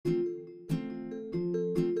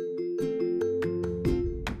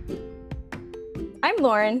I'm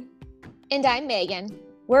Lauren. And I'm Megan.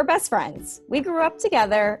 We're best friends. We grew up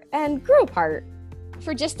together and grew apart.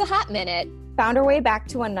 For just a hot minute. Found our way back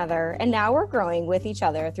to one another, and now we're growing with each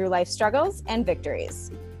other through life struggles and victories.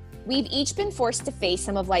 We've each been forced to face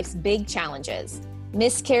some of life's big challenges: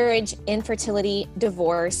 miscarriage, infertility,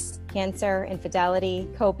 divorce, cancer, infidelity,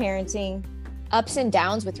 co-parenting, ups and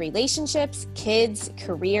downs with relationships, kids,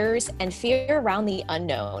 careers, and fear around the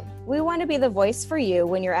unknown. We want to be the voice for you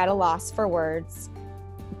when you're at a loss for words,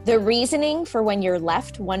 the reasoning for when you're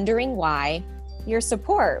left wondering why, your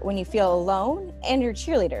support when you feel alone, and your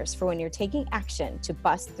cheerleaders for when you're taking action to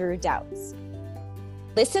bust through doubts.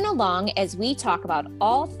 Listen along as we talk about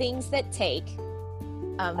all things that take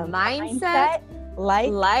a mindset like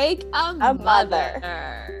a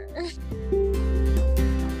mother.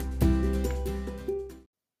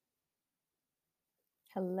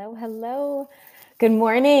 Hello. Good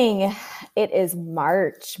morning. It is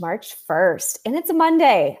March 1st, and it's a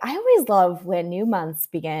Monday. I always love when new months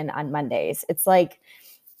begin on Mondays. It's like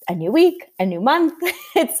a new week, a new month.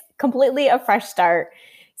 It's completely a fresh start.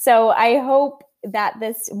 So I hope that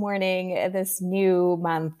this morning, this new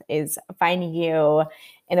month is finding you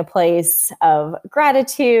in a place of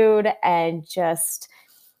gratitude and just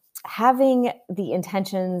having the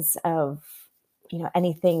intentions of,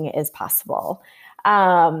 anything is possible.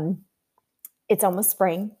 It's almost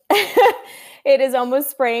spring. It is almost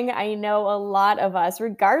spring. I know a lot of us,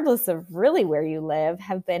 regardless of really where you live,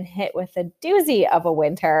 have been hit with a doozy of a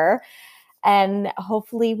winter. And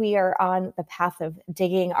hopefully we are on the path of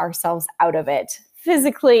digging ourselves out of it,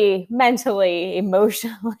 physically, mentally,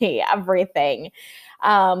 emotionally, everything.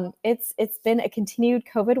 It's been a continued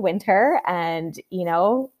COVID winter. And,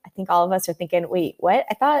 I think all of us are thinking, wait, what?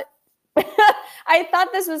 I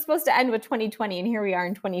thought this was supposed to end with 2020, and here we are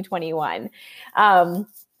in 2021.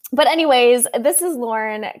 But anyways, this is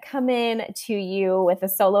Lauren coming to you with a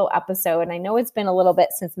solo episode. And I know it's been a little bit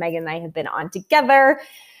since Megan and I have been on together.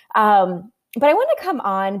 But I want to come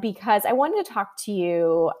on because I wanted to talk to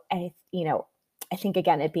you. I think,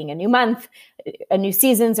 again, it being a new month, a new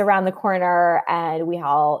season's around the corner, and we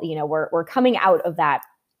all, we're coming out of that,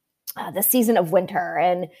 the season of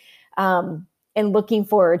winter, and looking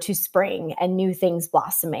forward to spring and new things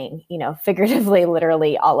blossoming, figuratively,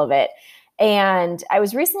 literally, all of it. And I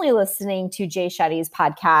was recently listening to Jay Shetty's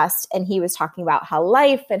podcast, and he was talking about how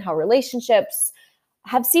life and how relationships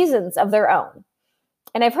have seasons of their own.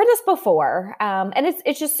 And I've heard this before, and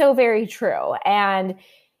it's just so very true. And,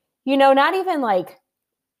 not even like,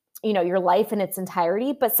 your life in its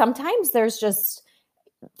entirety, but sometimes there's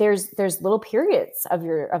little periods of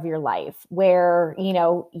your life where,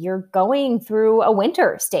 you're going through a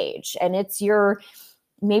winter stage, and you're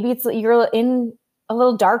in a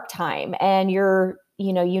little dark time, and you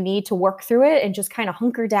need to work through it and just kind of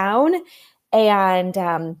hunker down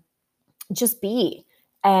and just be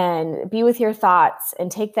with your thoughts and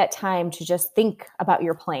take that time to just think about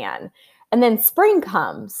your plan. And then spring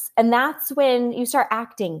comes, and that's when you start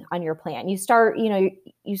acting on your plan. You start,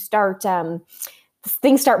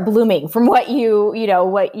 things start blooming from what you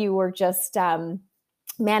were just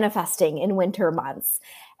manifesting in winter months.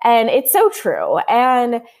 And it's so true.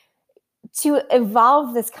 And to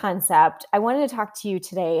evolve this concept, I wanted to talk to you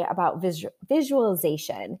today about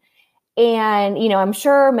visualization. And, I'm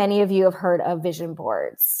sure many of you have heard of vision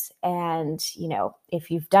boards. And, if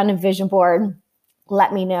you've done a vision board,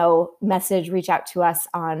 let me know, reach out to us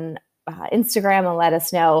on Instagram and let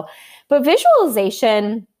us know. But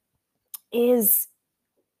visualization it's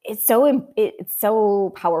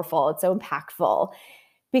so powerful. It's so impactful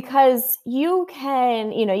because you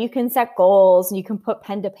can set goals and you can put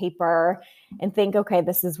pen to paper and think, okay,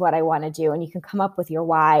 this is what I want to do. And you can come up with your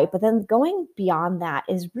why. But then going beyond that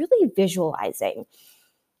is really visualizing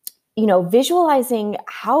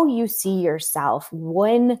how you see yourself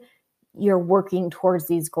when you're working towards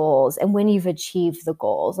these goals and when you've achieved the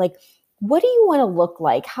goals. Like, what do you want to look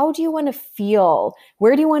like? How do you want to feel?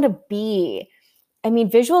 Where do you want to be? I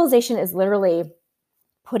mean, visualization is literally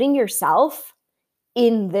putting yourself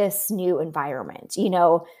in this new environment.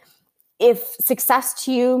 If success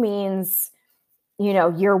to you means,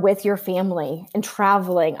 you're with your family and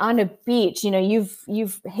traveling on a beach,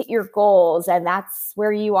 you've hit your goals and that's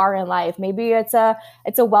where you are in life. Maybe it's a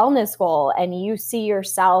wellness goal and you see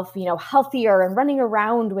yourself, healthier and running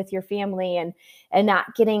around with your family and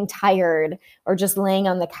not getting tired or just laying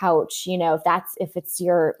on the couch. If it's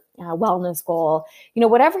your wellness goal,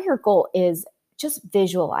 whatever your goal is, just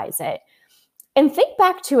visualize it. And think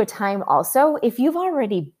back to a time also, if you've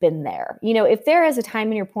already been there, if there is a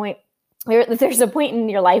time in your point, there's a point in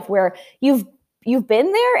your life where you've you've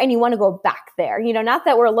been there and you want to go back there. Not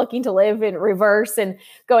that we're looking to live in reverse and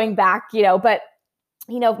going back, but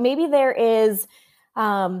maybe there is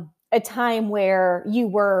a time where you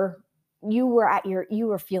were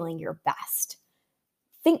feeling your best.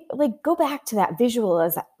 Go back to that,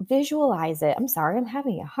 visualize it. I'm sorry, I'm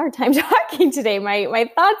having a hard time talking today. My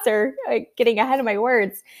thoughts are getting ahead of my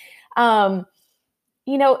words.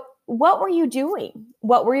 What were you doing?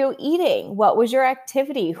 What were you eating? What was your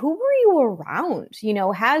activity? Who were you around?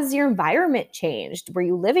 Has your environment changed? Were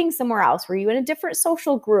you living somewhere else? Were you in a different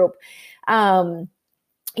social group?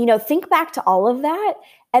 Think back to all of that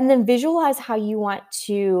and then visualize how you want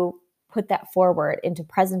to put that forward into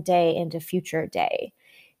present day, into future day,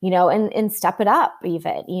 and step it up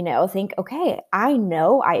even, think, okay, I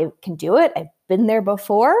know I can do it. I've been there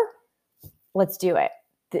before. Let's do it.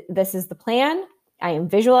 This is the plan. I am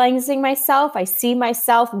visualizing myself. I see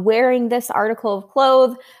myself wearing this article of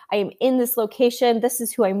clothes. I am in this location. This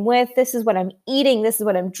is who I'm with. This is what I'm eating. This is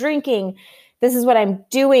what I'm drinking. This is what I'm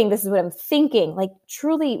doing. This is what I'm thinking.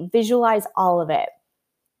 Truly visualize all of it.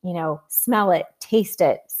 Smell it, taste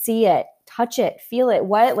it, see it, touch it, feel it.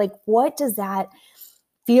 What does that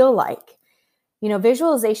feel like?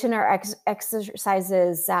 Visualization are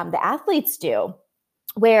exercises the athletes do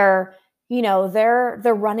where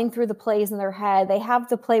they're running through the plays in their head. They have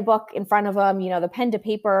the playbook in front of them, the pen to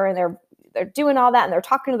paper, and they're doing all that, and they're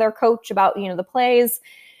talking to their coach about, the plays.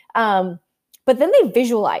 But then they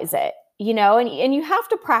visualize it, and you have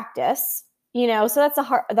to practice, so that's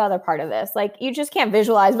the other part of this. You just can't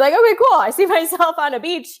visualize, okay, cool. I see myself on a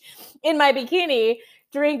beach in my bikini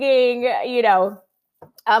drinking,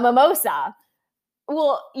 a mimosa.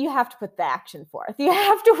 Well, you have to put the action forth. You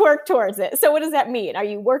have to work towards it. So what does that mean? Are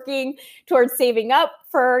you working towards saving up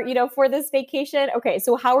for this vacation? Okay,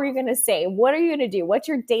 so how are you going to save? What are you going to do? What's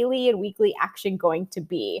your daily and weekly action going to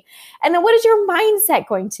be? And then what is your mindset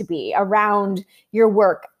going to be around your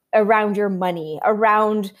work, around your money,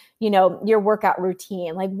 around, your workout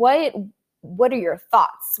routine? What are your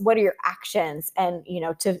thoughts? What are your actions? And,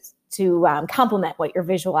 to complement what you're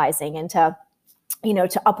visualizing and to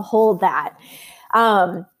uphold that.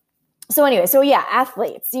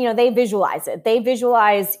 Athletes, they visualize it. They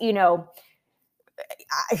visualize,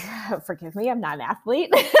 forgive me, I'm not an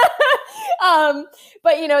athlete. But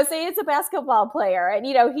say it's a basketball player and,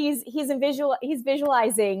 he's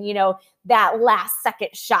visualizing, that last second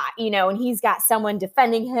shot, and he's got someone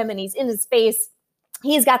defending him and he's in his space.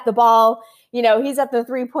 He's got the ball, he's at the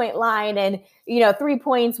 3-point line and, 3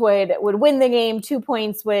 points would win the game. 2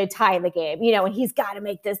 points would tie the game, and he's got to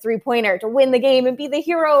make this 3-pointer to win the game and be the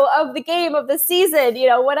hero of the game of the season,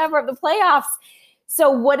 whatever, of the playoffs. So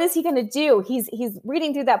what is he going to do? He's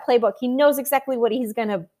reading through that playbook. He knows exactly what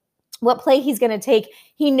play he's going to take.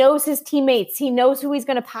 He knows his teammates. He knows who he's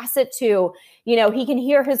going to pass it to. He can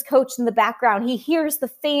hear his coach in the background. He hears the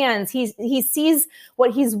fans. He sees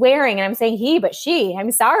what he's wearing. And I'm saying he, but she,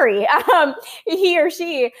 I'm sorry. He or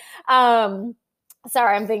she.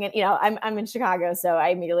 Sorry, I'm thinking, I'm in Chicago. So I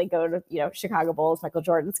immediately go to, Chicago Bulls, Michael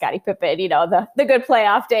Jordan, Scottie Pippen, the good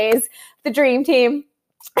playoff days, the dream team.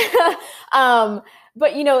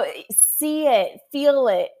 But, see it, feel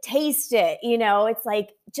it, taste it, it's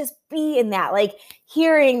just be in that,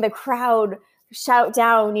 hearing the crowd shout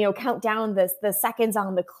down, count down the seconds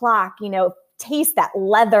on the clock, taste that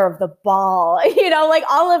leather of the ball,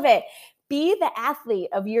 all of it. Be the athlete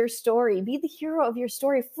of your story, be the hero of your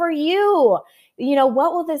story for you.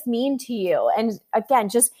 What will this mean to you? And again,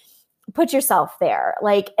 just put yourself there,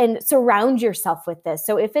 and surround yourself with this.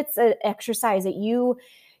 So if it's an exercise that you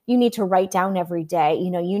need to write down every day,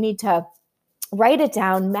 you need to write it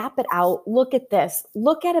down, map it out, look at this,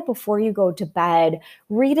 look at it before you go to bed,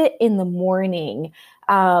 read it in the morning.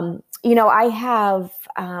 I have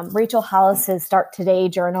Rachel Hollis's Start Today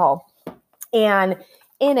journal, and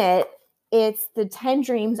in it, it's the 10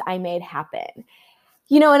 dreams I made happen.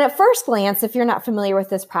 And at first glance, if you're not familiar with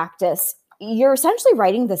this practice, you're essentially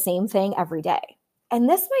writing the same thing every day. And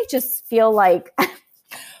this might just feel like,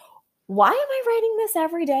 why am I writing this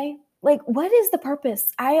every day? What is the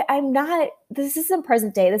purpose? This isn't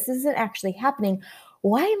present day. This isn't actually happening.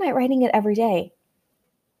 Why am I writing it every day?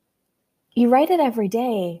 You write it every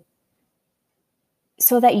day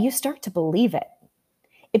so that you start to believe it.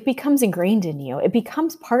 It becomes ingrained in you. It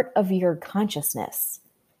becomes part of your consciousness.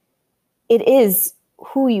 It is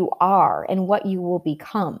who you are and what you will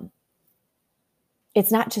become.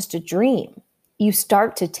 It's not just a dream. You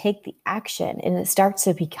start to take the action and it starts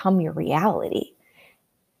to become your reality.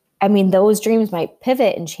 I mean, those dreams might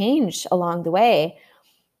pivot and change along the way,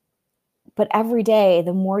 but every day,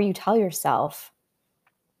 the more you tell yourself,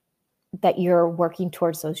 that you're working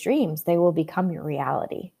towards those dreams, they will become your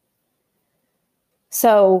reality.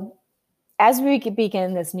 So as we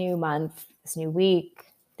begin this new month, this new week,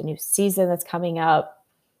 the new season that's coming up,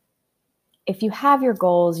 if you have your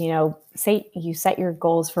goals, say you set your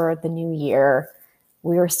goals for the new year,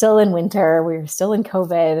 we were still in winter, we were still in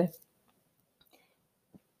COVID.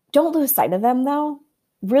 Don't lose sight of them though.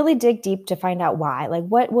 Really dig deep to find out why. Like,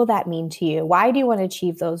 what will that mean to you? Why do you want to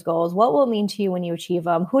achieve those goals? What will it mean to you when you achieve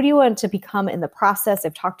them? Who do you want to become in the process?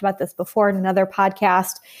 I've talked about this before in another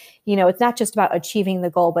podcast. It's not just about achieving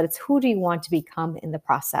the goal, but it's who do you want to become in the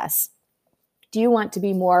process? Do you want to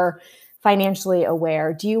be more financially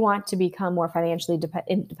aware? Do you want to become more financially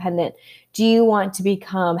independent? Do you want to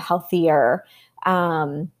become healthier?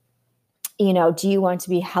 Do you want to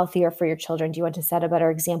be healthier for your children? Do you want to set a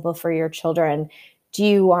better example for your children? Do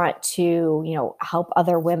you want to, help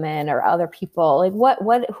other women or other people? Like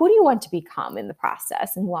who do you want to become in the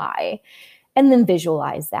process and why? And then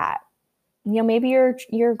visualize that. Maybe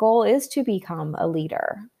your goal is to become a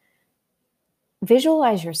leader.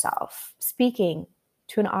 Visualize yourself speaking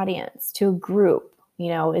to an audience, to a group.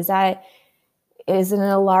 Is it in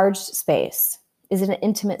a large space? Is it an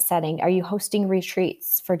intimate setting? Are you hosting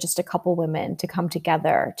retreats for just a couple women to come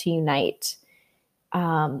together, to unite?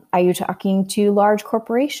 Are you talking to large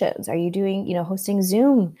corporations? Are you doing, hosting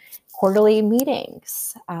Zoom quarterly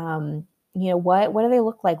meetings? What do they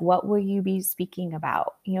look like? What will you be speaking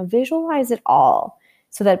about? Visualize it all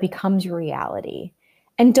so that it becomes your reality.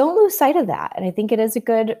 And don't lose sight of that. And I think it is a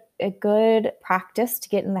good practice to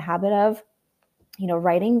get in the habit of,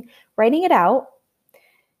 writing it out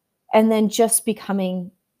and then just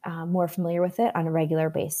becoming more familiar with it on a regular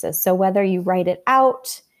basis. So whether you write it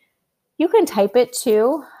out, you can type it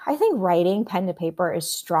too. I think writing pen to paper is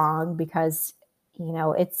strong because,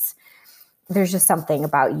 there's just something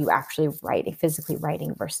about you actually physically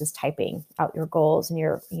writing versus typing out your goals and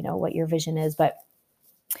your, what your vision is. But,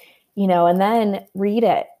 and then read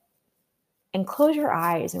it and close your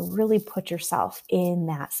eyes and really put yourself in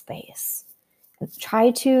that space and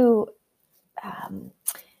try to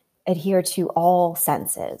adhere to all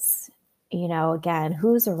senses. Again,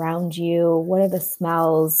 who's around you? What are the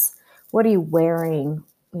smells? What are you wearing?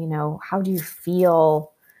 How do you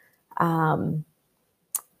feel? And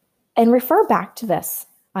refer back to this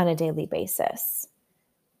on a daily basis.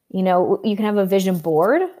 You can have a vision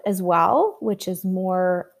board as well, which is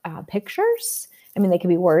more pictures. I mean, they can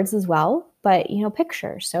be words as well, but,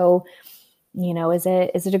 pictures. So, is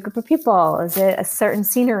it a group of people? Is it a certain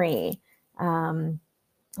scenery?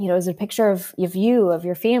 Is it a picture of you, of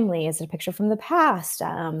your family? Is it a picture from the past?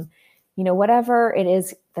 Whatever it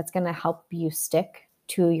is that's going to help you stick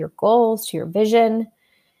to your goals, to your vision.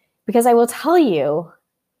 Because I will tell you,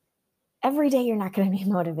 every day you're not going to be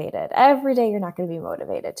motivated. Every day you're not going to be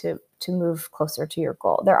motivated to move closer to your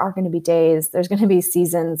goal. There are going to be days, there's going to be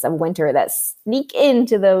seasons of winter that sneak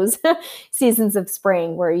into those seasons of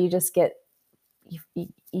spring where you just get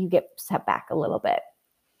set back a little bit.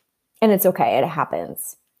 And it's okay, it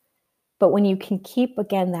happens. But when you can keep,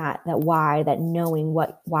 again, that why, that knowing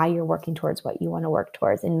why you're working towards what you want to work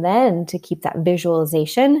towards, and then to keep that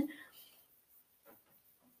visualization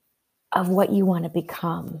of what you want to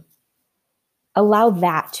become, allow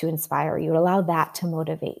that to inspire you, allow that to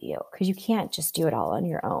motivate you, because you can't just do it all on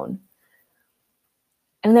your own.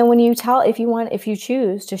 And then when if you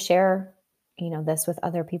choose to share, this with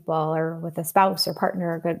other people or with a spouse or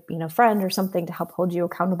partner, or good, friend or something to help hold you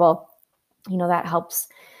accountable, that helps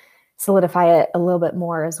solidify it a little bit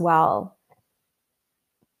more as well.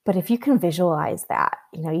 But if you can visualize that,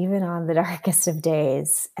 even on the darkest of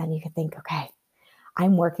days, and you can think, okay,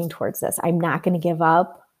 I'm working towards this. I'm not going to give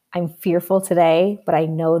up. I'm fearful today, but I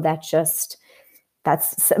know that's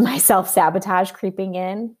my self-sabotage creeping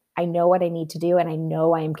in. I know what I need to do, and I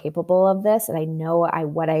know I am capable of this, and I know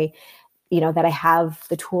that I have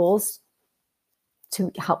the tools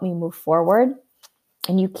to help me move forward.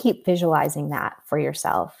 And you keep visualizing that for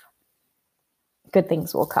yourself. Good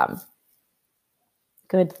things will come.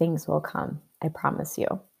 Good things will come. I promise you.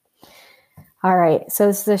 All right. So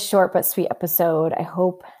this is a short but sweet episode. I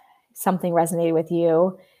hope something resonated with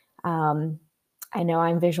you. I know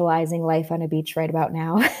I'm visualizing life on a beach right about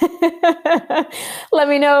now. Let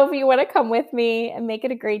me know if you want to come with me, and make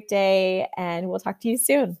it a great day. And we'll talk to you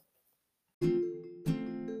soon.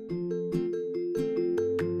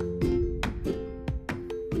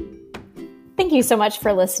 Thank you so much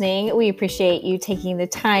for listening. We appreciate you taking the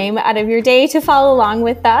time out of your day to follow along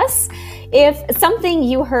with us. If something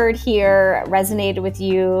you heard here resonated with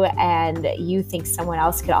you and you think someone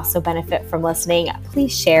else could also benefit from listening,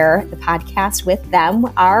 please share the podcast with them.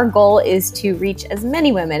 Our goal is to reach as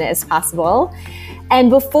many women as possible. And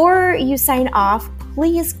before you sign off,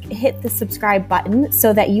 please hit the subscribe button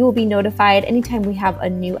so that you will be notified anytime we have a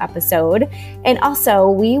new episode. And also,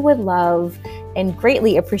 we would love and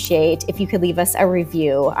greatly appreciate if you could leave us a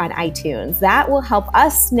review on iTunes. That will help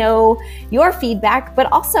us know your feedback, but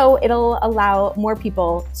also it'll allow more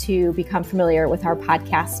people to become familiar with our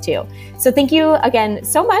podcast too. So thank you again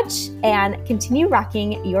so much, and continue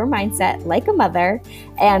rocking your mindset like a mother.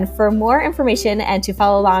 And for more information and to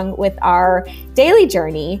follow along with our daily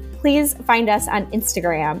journey, please find us on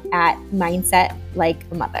Instagram at Mindset Like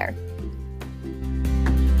a Mother.